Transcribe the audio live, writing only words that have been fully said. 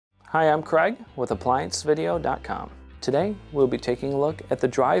Hi, I'm Craig with ApplianceVideo.com. Today we'll be taking a look at the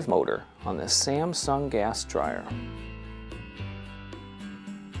drive motor on this Samsung gas dryer.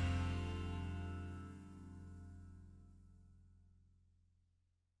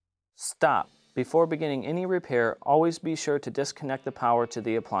 Stop. Before beginning any repair, always be sure to disconnect the power to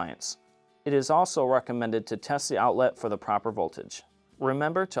the appliance. It is also recommended to test the outlet for the proper voltage.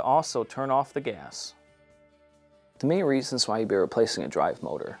 Remember to also turn off the gas. The main reasons why you'd be replacing a drive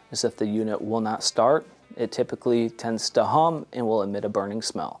motor is if the unit will not start, it typically tends to hum and will emit a burning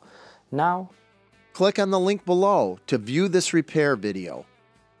smell. Now, click on the link below to view this repair video.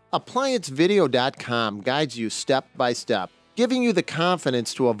 ApplianceVideo.com guides you step by step, giving you the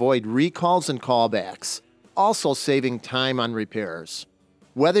confidence to avoid recalls and callbacks, also saving time on repairs.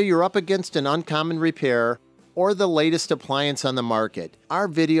 Whether you're up against an uncommon repair or the latest appliance on the market, our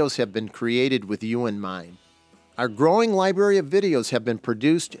videos have been created with you in mind. Our growing library of videos have been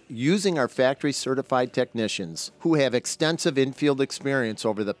produced using our factory-certified technicians who have extensive in-field experience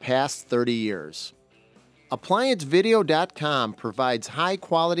over the past 30 years. ApplianceVideo.com provides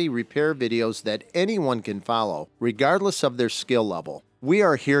high-quality repair videos that anyone can follow, regardless of their skill level. We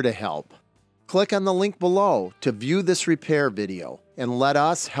are here to help. Click on the link below to view this repair video, and let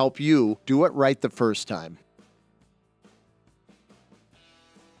us help you do it right the first time.